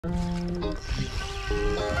What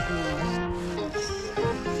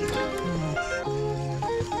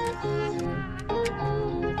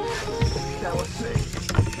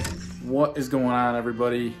is going on,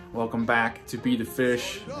 everybody? Welcome back to Be the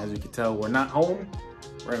Fish. As you can tell, we're not home.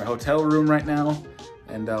 We're in a hotel room right now,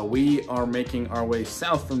 and we are making our way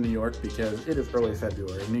south from New York because it is early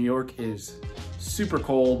February. New York is super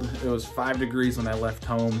cold. It was 5 degrees when I left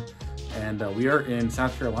home, and we are in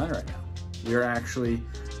South Carolina right now. We are actually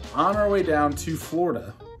on our way down to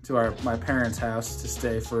Florida to my parents' house to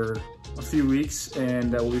stay for a few weeks,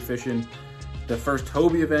 and we'll be fishing the first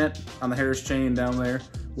Hobie event on the Harris chain down there,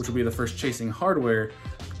 which will be the first Chasing Hardware.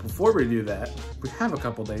 Before we do that, we have a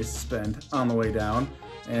couple days to spend on the way down.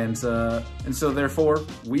 And so therefore,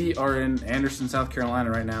 we are in Anderson, South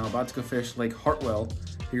Carolina right now, about to go fish Lake Hartwell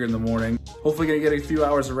here in the morning. Hopefully gonna get a few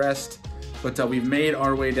hours of rest, but we've made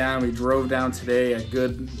our way down. We drove down today a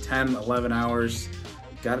good 10, 11 hours.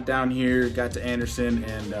 Got it down here, got to Anderson,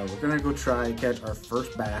 and we're gonna go try and catch our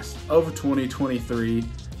first bass of 2023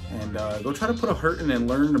 and go try to put a hurt in and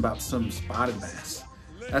learn about some spotted bass.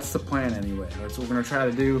 That's the plan anyway. That's what we're gonna try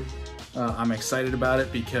to do. I'm excited about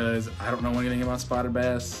it because I don't know anything about spotted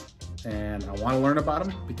bass, and I wanna learn about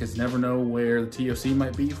them because you never know where the TOC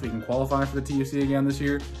might be, if we can qualify for the TOC again this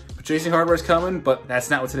year. But Chasing Hardware is coming, but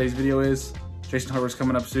that's not what today's video is. Chasing Hardware is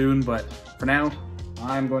coming up soon, but for now,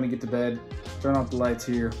 I'm going to get to bed, turn off the lights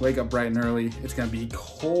here, wake up bright and early. It's gonna be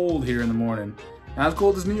cold here in the morning. Not as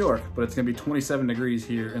cold as New York, but it's gonna be 27 degrees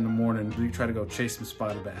here in the morning. We try to go chase some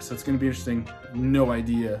spotted bass. So it's gonna be interesting. No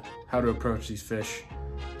idea how to approach these fish,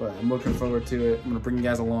 but I'm looking forward to it. I'm gonna bring you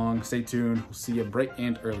guys along. Stay tuned. We'll see you bright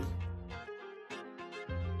and early.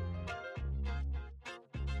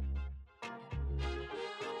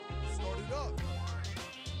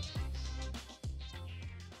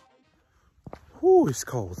 Whew, it's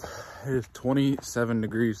cold. It is 27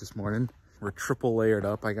 degrees this morning. We're triple layered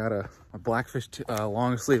up. I got a blackfish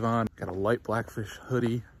long sleeve on, got a light blackfish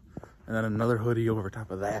hoodie, and then another hoodie over top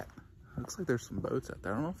of that. Looks like there's some boats out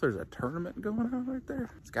there. I don't know if there's a tournament going on right there.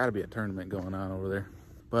 It's gotta be a tournament going on over there.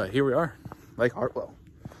 But here we are, Lake Hartwell.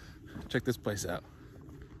 Check this place out.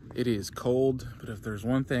 It is cold, but if there's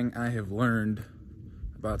one thing I have learned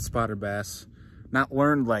about spotted bass, not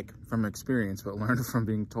learned like from experience, but learned from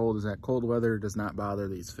being told, is that cold weather does not bother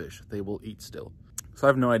these fish. They will eat still. So I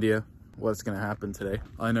have no idea what's gonna happen today.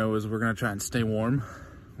 All I know is we're gonna try and stay warm.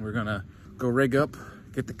 We're gonna go rig up,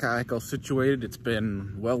 get the kayak all situated. It's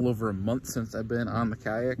been well over a month since I've been on the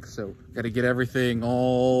kayak, so gotta get everything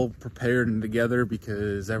all prepared and together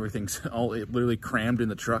because everything's all literally crammed in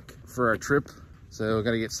the truck for our trip. So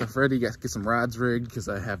gotta get stuff ready, get some rods rigged because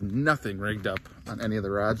I have nothing rigged up on any of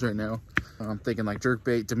the rods right now. I'm thinking like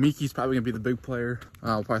jerkbait. Demiki's probably gonna be the big player.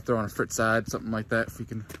 I'll probably throw on a frit side, something like that if we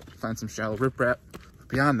can find some shallow riprap.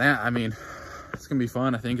 Beyond that, I mean, it's gonna be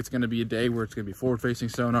fun. I think it's gonna be a day where it's gonna be forward-facing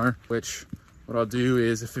sonar, which what I'll do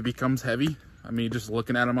is if it becomes heavy, I mean, just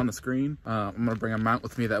looking at them on the screen, I'm gonna bring a mount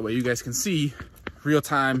with me. That way you guys can see real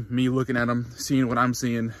time, me looking at them, seeing what I'm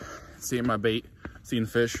seeing, seeing my bait, seeing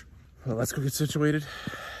fish. Well, let's go get situated,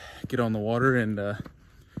 get on the water, and you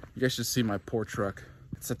guys should see my poor truck.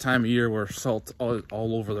 It's a time of year where salt all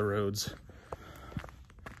over the roads.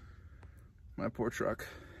 My poor truck.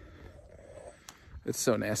 It's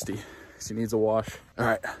so nasty. She needs a wash. All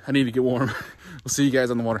right, I need to get warm. We'll see you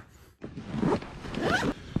guys on the water.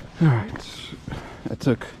 All right, that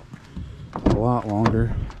took a lot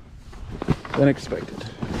longer than expected.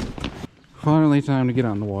 Finally time to get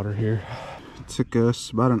on the water here. It took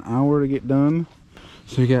us about an hour to get done.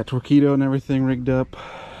 So we got Torpedo and everything rigged up.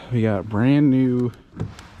 We got brand new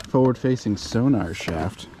forward-facing sonar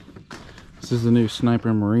shaft. This is the new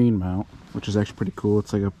Sniper Marine mount, which is actually pretty cool.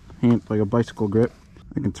 It's like a bicycle grip.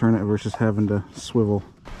 I can turn it versus having to swivel.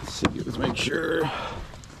 Let's see, let's make sure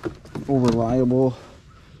full reliable.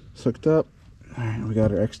 It's hooked up. All right, we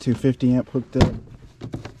got our X250 amp hooked up.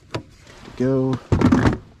 Go.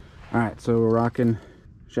 All right, so we're rocking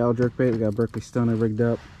shallow jerkbait. We got Berkeley Stunner rigged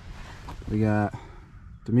up. We got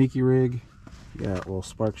Demiki rig. We got a little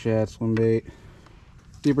Spark Shad swim bait.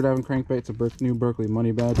 Deeper diving crankbait. It's a new Berkeley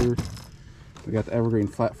Money Badger. We got the Evergreen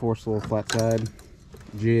Flat Force, little flat side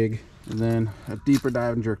jig, and then a deeper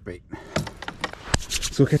diving jerkbait.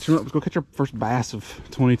 Let's go catch them up. Let's go catch our first bass of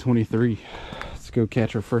 2023. Let's go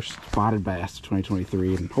catch our first spotted bass of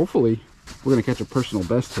 2023, and hopefully we're gonna catch a personal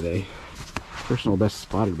best today. Personal best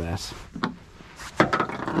spotted bass.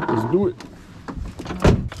 Let's do it.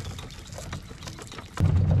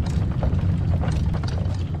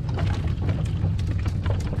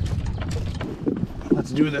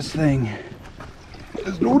 Let's do this thing.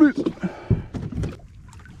 Let's do this.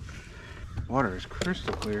 Water is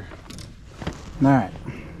crystal clear. All right.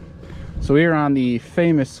 So we are on the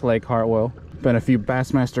famous Lake Hartwell. Been a few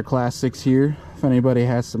Bassmaster Classics here, if anybody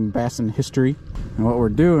has some bassin history. And what we're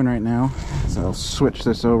doing right now is I'll switch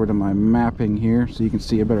this over to my mapping here so you can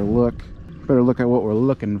see a better look at what we're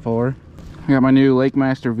looking for. I got my new Lake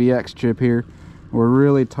Master VX chip here. We're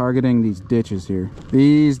really targeting these ditches here.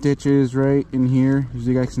 These ditches right in here, as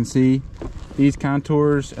you guys can see, these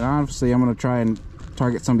contours, and obviously I'm gonna try and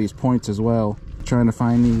target some of these points as well. Trying to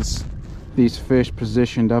find these fish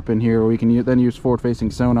positioned up in here where we can then use forward-facing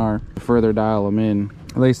sonar to further dial them in.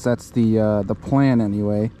 At least that's the plan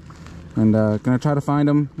anyway. And gonna try to find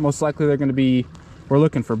them. Most likely they're gonna be, we're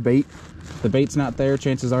looking for bait. The bait's not there,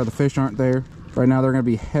 chances are the fish aren't there. Right now they're gonna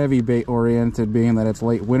be heavy bait oriented, being that it's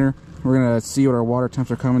late winter. We're gonna see what our water temps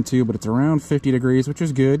are coming to, but it's around 50 degrees, which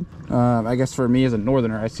is good. I guess for me as a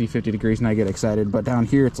northerner, I see 50 degrees and I get excited, but down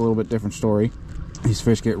here it's a little bit different story. These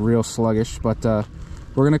fish get real sluggish, but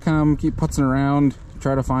we're gonna come keep putzing around,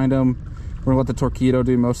 try to find them. We're gonna let the torpedo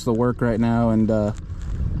do most of the work right now and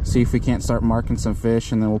see if we can't start marking some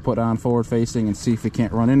fish, and then we'll put on forward facing and see if we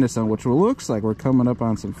can't run into some, which looks like we're coming up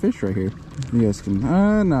on some fish right here. You guys can,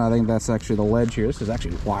 no, I think that's actually the ledge here. This is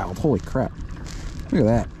actually wild, holy crap. Look at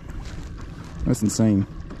that, that's insane.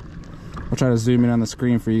 I'll try to zoom in on the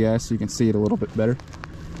screen for you guys so you can see it a little bit better.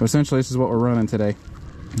 But essentially this is what we're running today.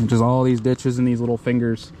 Just all these ditches and these little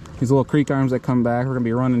fingers, these little creek arms that come back. We're gonna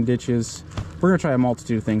be running ditches. We're gonna try a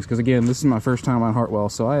multitude of things because again, this is my first time on Hartwell,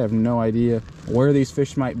 so I have no idea where these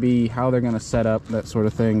fish might be, how they're gonna set up, that sort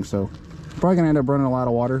of thing. So probably gonna end up running a lot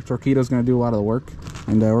of water. Torpedo's gonna do a lot of the work,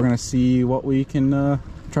 and we're gonna see what we can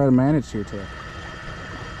try to manage here today.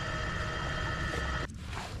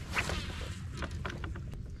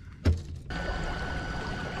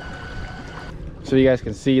 So you guys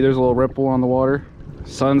can see there's a little ripple on the water.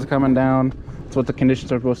 Sun's coming down. That's what the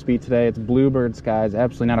conditions are supposed to be today. It's bluebird skies,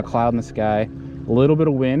 absolutely not a cloud in the sky. A little bit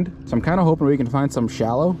of wind. So I'm kind of hoping we can find some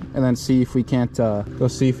shallow and then see if we can't go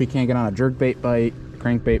see if we can't get on a jerkbait bite,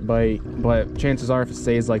 crankbait bite. But chances are if it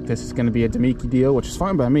stays like this, it's going to be a Damiki deal, which is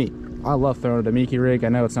fine by me. I love throwing a Damiki rig. I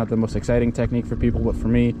know it's not the most exciting technique for people, but for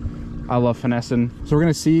me, I love finessing. So we're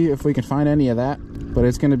going to see if we can find any of that. But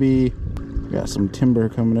it's going to be, we got some timber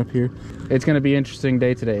coming up here. It's going to be an interesting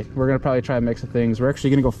day today. We're going to probably try a mix of things. We're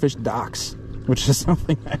actually going to go fish docks, which is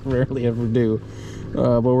something I rarely ever do.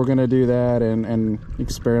 But we're going to do that and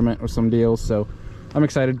experiment with some deals. So I'm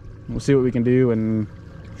excited. We'll see what we can do and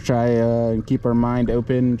try and keep our mind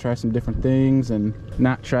open, try some different things, and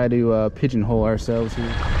not try to pigeonhole ourselves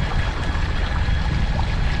here.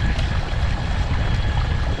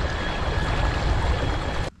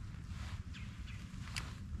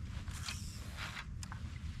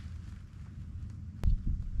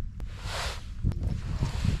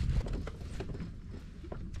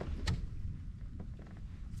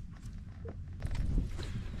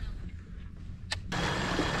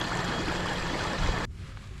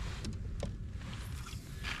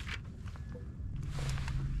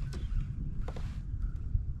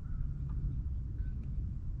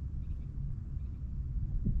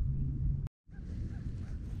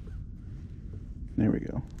 There we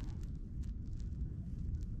go.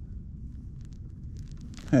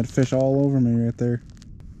 Had fish all over me right there.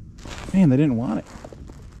 Man, they didn't want it.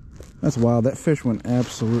 That's wild. That fish went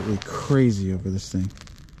absolutely crazy over this thing.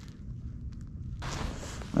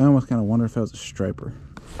 I almost kind of wonder if that was a striper.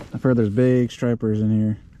 I've heard there's big stripers in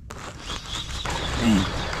here. Dang.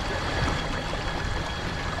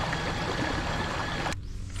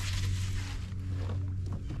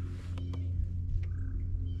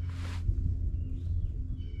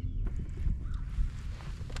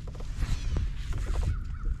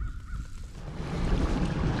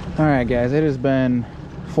 Alright guys, it has been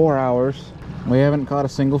 4 hours. We haven't caught a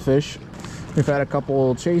single fish. We've had a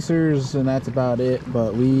couple chasers and that's about it,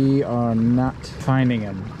 but we are not finding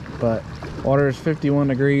them. But water is 51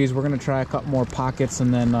 degrees. We're gonna try a couple more pockets,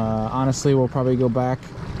 and then honestly we'll probably go back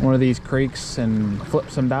one of these creeks and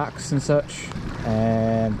flip some docks and such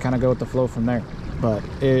and kind of go with the flow from there. But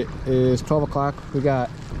it is 12 o'clock. We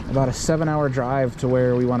got about a 7-hour drive to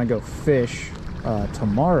where we want to go fish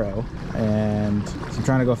tomorrow, and so I'm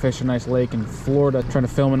trying to go fish a nice lake in Florida, trying to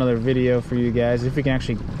film another video for you guys. If we can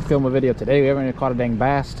actually film a video today. We haven't even caught a dang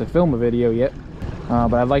bass to film a video yet,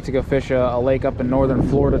 but I'd like to go fish a lake up in northern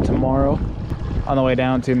Florida tomorrow on the way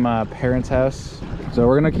down to my parents' house. So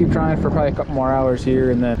we're gonna keep trying for probably a couple more hours here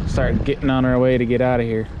and then start getting on our way to get out of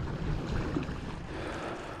here.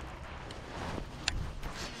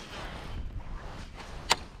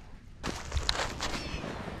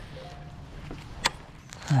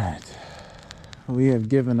 All right, we have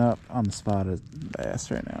given up on the spot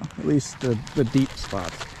bass right now. At least the deep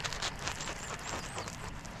spots.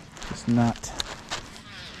 Just not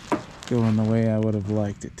going the way I would have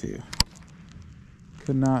liked it to.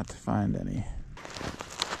 Could not find any.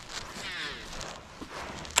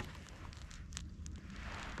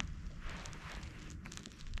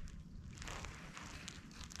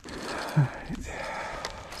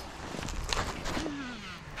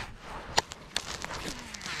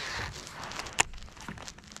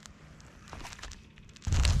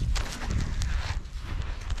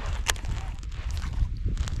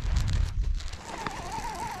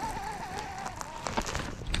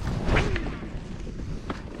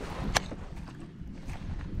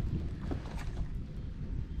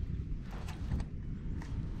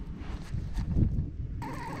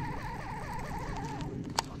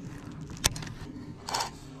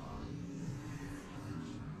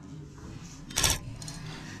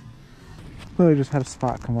 Literally just had a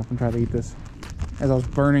spot come up and try to eat this as I was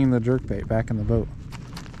burning the jerkbait back in the boat.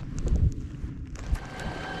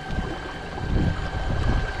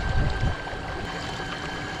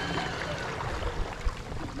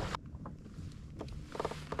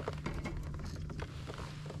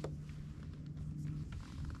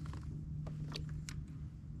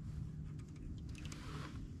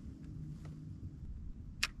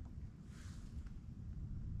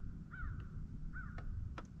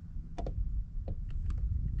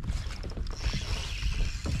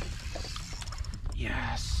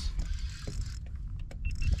 Yes.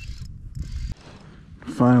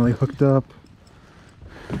 Finally hooked up.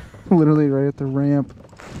 Literally right at the ramp.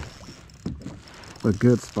 A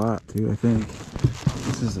good spot too, I think.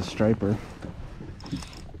 This is a striper.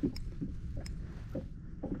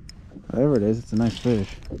 Whatever it is, it's a nice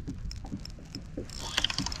fish.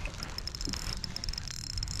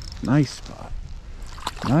 Nice spot.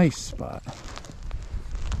 Nice spot.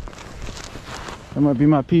 That might be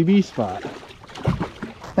my PB spot.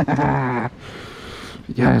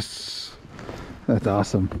 Yes, that's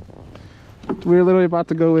awesome. We're literally about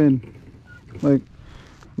to go in, like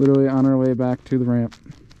literally on our way back to the ramp.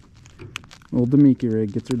 Old Demiki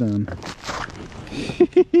rig gets her done.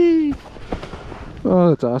 Oh,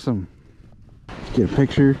 that's awesome. Get a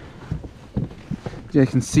picture. You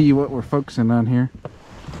can see what we're focusing on here.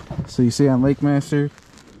 So you see on Lake Master,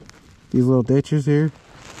 these little ditches here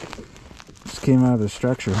just came out of the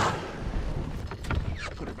structure.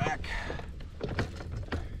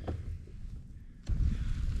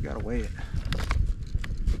 Gotta weigh it.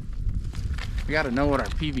 We gotta know what our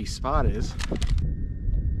PV spot is.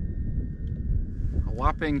 A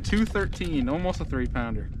whopping 213, almost a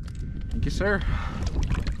 3-pounder. Thank you, sir.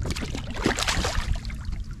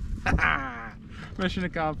 Mission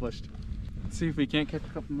accomplished. Let's see if we can't catch a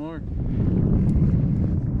couple more.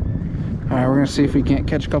 Alright, we're gonna see if we can't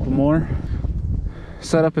catch a couple more.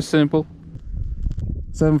 Setup is simple.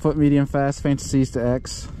 7-foot medium fast Fantasy to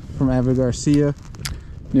X from Abu Garcia.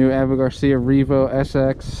 New Abu Garcia Revo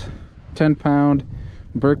SX 10-pound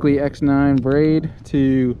Berkeley X9 braid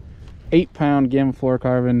to 8-pound Gamma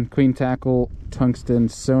fluorocarbon queen tackle tungsten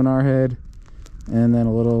sonar head, and then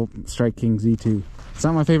a little Strike King Z2. It's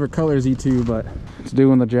not my favorite color Z2, but it's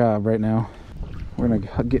doing the job right now. We're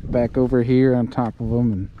gonna get back over here on top of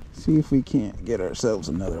them and see if we can't get ourselves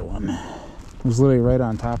another one. It was literally right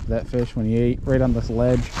on top of that fish when he ate, right on this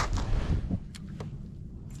ledge.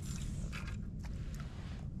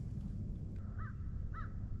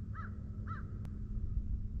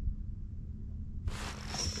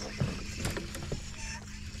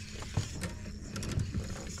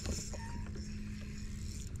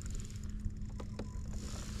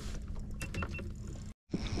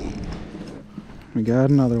 We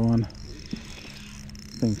got another one.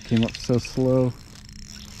 Thing came up so slow.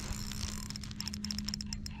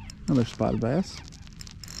 Another spotted bass.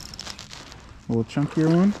 A little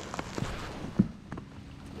chunkier one.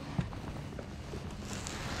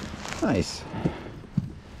 Nice.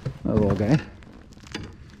 Another little guy.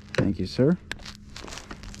 Thank you, sir.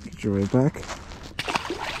 Get your way back.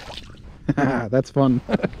 That's fun.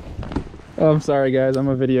 Oh, I'm sorry, guys. I'm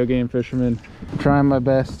a video game fisherman. I'm trying my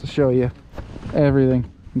best to show you everything.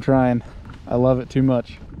 I'm trying. I love it too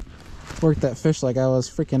much. Worked that fish like I was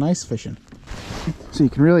freaking ice fishing. So you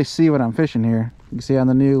can really see what I'm fishing here. You can see on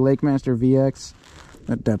the new Lake Master VX,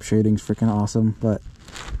 that depth shading's freaking awesome. But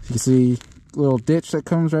you can see a little ditch that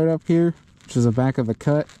comes right up here, which is the back of the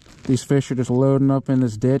cut. These fish are just loading up in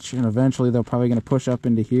this ditch, and eventually they're probably going to push up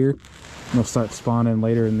into here, and they'll start spawning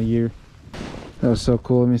later in the year. That was so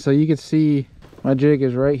cool. I mean, so you can see my jig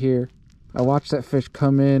is right here. I watched that fish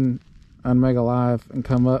come in on Mega Live and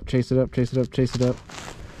come up, chase it up, chase it up, chase it up,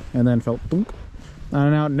 and then felt boom,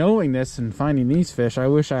 Now, knowing this and finding these fish, I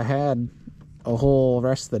wish I had a whole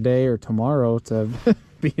rest of the day or tomorrow to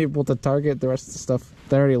be able to target the rest of the stuff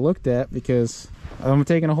that I already looked at, because I'm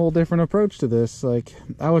taking a whole different approach to this. Like,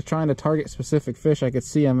 I was trying to target specific fish I could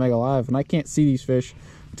see on Mega Live, and I can't see these fish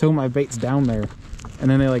until my bait's down there. And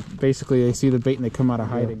then they like, basically they see the bait and they come out of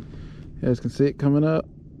hiding. You guys can see it coming up.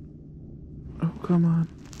 Oh, come on.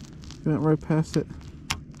 Went right past it.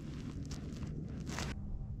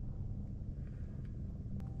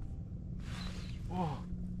 Oh,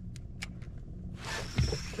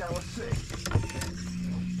 that was sick.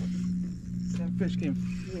 That fish came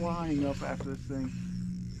flying up after this thing.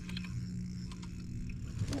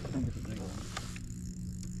 I don't think it's a big one.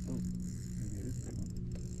 Oh, maybe it is a big one.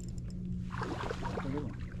 That's a good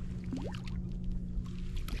one.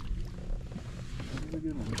 That's a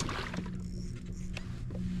good one.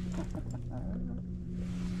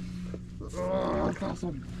 Oh, that's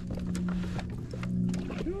awesome.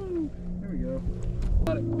 There we go.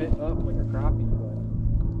 Thought it bit up like a crappie, but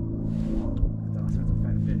that's a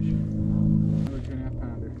fat fish. Another 2.5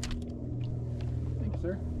 pounder. Thank you,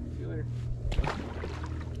 sir. See you later.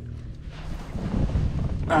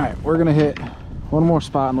 Alright, we're gonna hit one more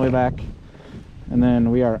spot on the way back, and then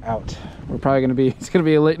we are out. We're probably gonna be, it's gonna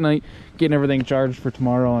be a late night getting everything charged for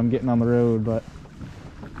tomorrow and getting on the road, but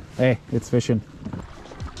hey, it's fishing.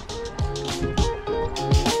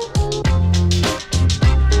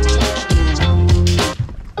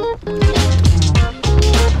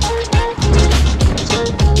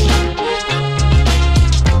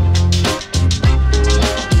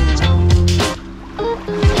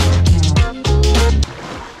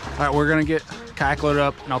 Alright, we're gonna get kayak loaded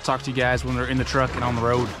up and I'll talk to you guys when we're in the truck and on the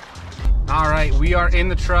road. Alright, we are in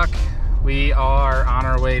the truck. We are on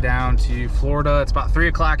our way down to Florida. It's about 3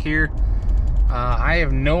 o'clock here. I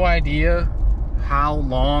have no idea how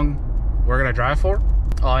long we're gonna drive for.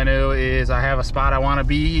 All I know is I have a spot I wanna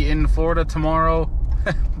be in Florida tomorrow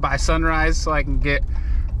by sunrise so I can get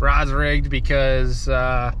rods rigged, because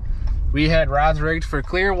we had rods rigged for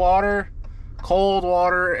clear water, cold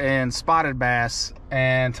water, and spotted bass,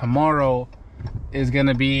 and tomorrow is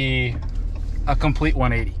gonna be a complete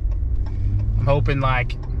 180. I'm hoping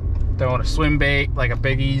like throwing a swim bait, like a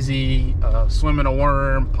big easy, swimming a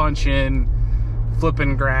worm, punching,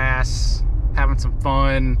 flipping grass, having some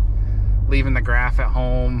fun, leaving the graph at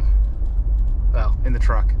home, well, in the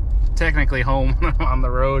truck, technically home on the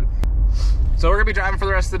road. So we're gonna be driving for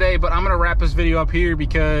the rest of the day, but I'm gonna wrap this video up here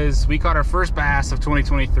because we caught our first bass of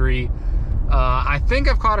 2023. I think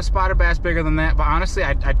I've caught a spotted bass bigger than that, but honestly,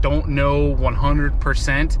 I don't know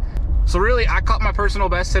 100%. So really, I caught my personal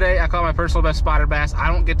best today. I caught my personal best spotted bass.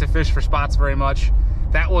 I don't get to fish for spots very much.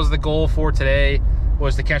 That was the goal for today,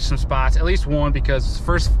 was to catch some spots, at least one, because it's the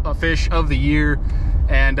first fish of the year,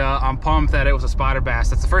 and I'm pumped that it was a spotted bass.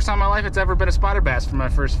 That's the first time in my life it's ever been a spotted bass for my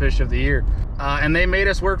first fish of the year. And they made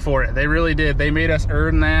us work for it. They really did. They made us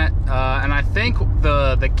earn that. And I think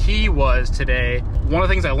the key was today, one of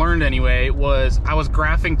the things I learned anyway, was I was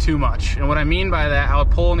graphing too much. And what I mean by that, I would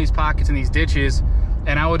pull in these pockets in these ditches,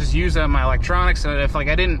 and I would just use my electronics. And if like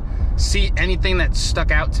I didn't see anything that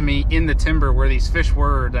stuck out to me in the timber where these fish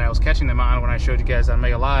were that I was catching them on when I showed you guys on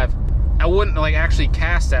Mega Live, I wouldn't like actually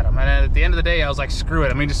cast at them. And at the end of the day, I was like, screw it,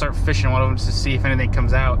 I'm gonna just start fishing one of them just to see if anything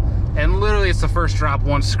comes out. And literally it's the first drop,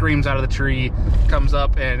 one screams out of the tree, comes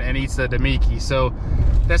up and eats the Damiki. So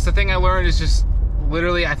that's the thing I learned, is just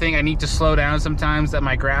literally, I think I need to slow down sometimes, that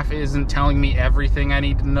my graph isn't telling me everything I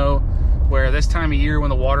need to know. Where this time of year when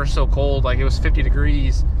the water's so cold, like it was 50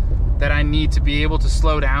 degrees, that I need to be able to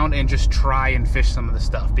slow down and just try and fish some of the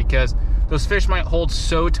stuff, because those fish might hold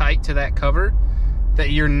so tight to that cover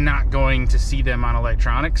that you're not going to see them on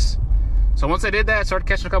electronics. So once I did that, I started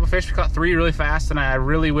catching a couple fish. We caught 3 really fast, and I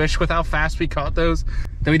really wish with how fast we caught those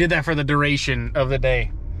that we did that for the duration of the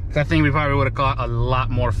day, because I think we probably would have caught a lot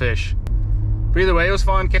more fish. But either way, it was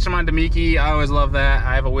fun catching them on Damiki. I always love that.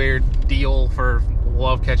 I have a weird deal for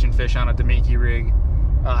love catching fish on a Damiki rig,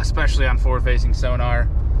 especially on forward-facing sonar.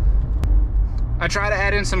 I try to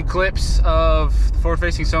add in some clips of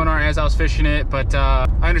forward-facing sonar as I was fishing it, but I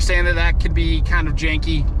understand that could be kind of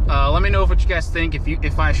janky. Let me know what you guys think,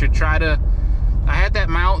 if I should try to. I had that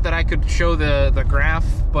mount that I could show the graph,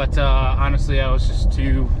 but honestly, I was just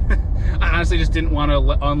too. I honestly just didn't want to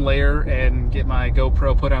unlayer and get my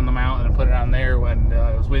GoPro put on the mount and put it on there when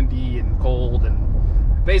it was windy and cold,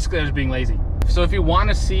 and basically I was being lazy. So if you want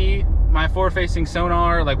to see my forward-facing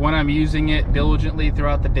sonar, like when I'm using it diligently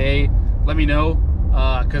throughout the day, let me know,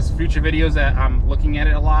 because future videos that I'm looking at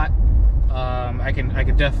it a lot, I can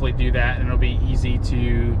definitely do that, and it'll be easy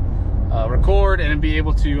to record and be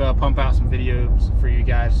able to pump out some videos for you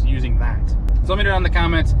guys using that. So let me know in the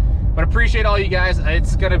comments. But appreciate all you guys.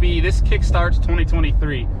 It's gonna be, this kickstarts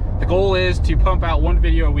 2023. The goal is to pump out 1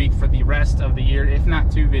 video a week for the rest of the year, if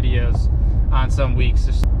not 2 videos on some weeks.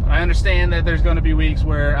 I understand that there's gonna be weeks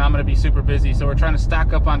where I'm gonna be super busy, so we're trying to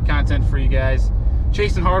stock up on content for you guys.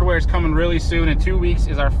 Chasing Hardware is coming really soon. In 2 weeks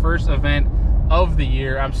is our first event of the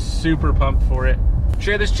year. I'm super pumped for it.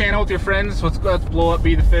 Share this channel with your friends. Let's blow up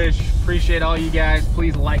Be the Fish. Appreciate all you guys.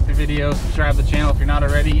 Please like the video, subscribe to the channel if you're not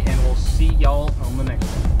already, and we'll see y'all on the next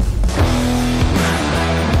one.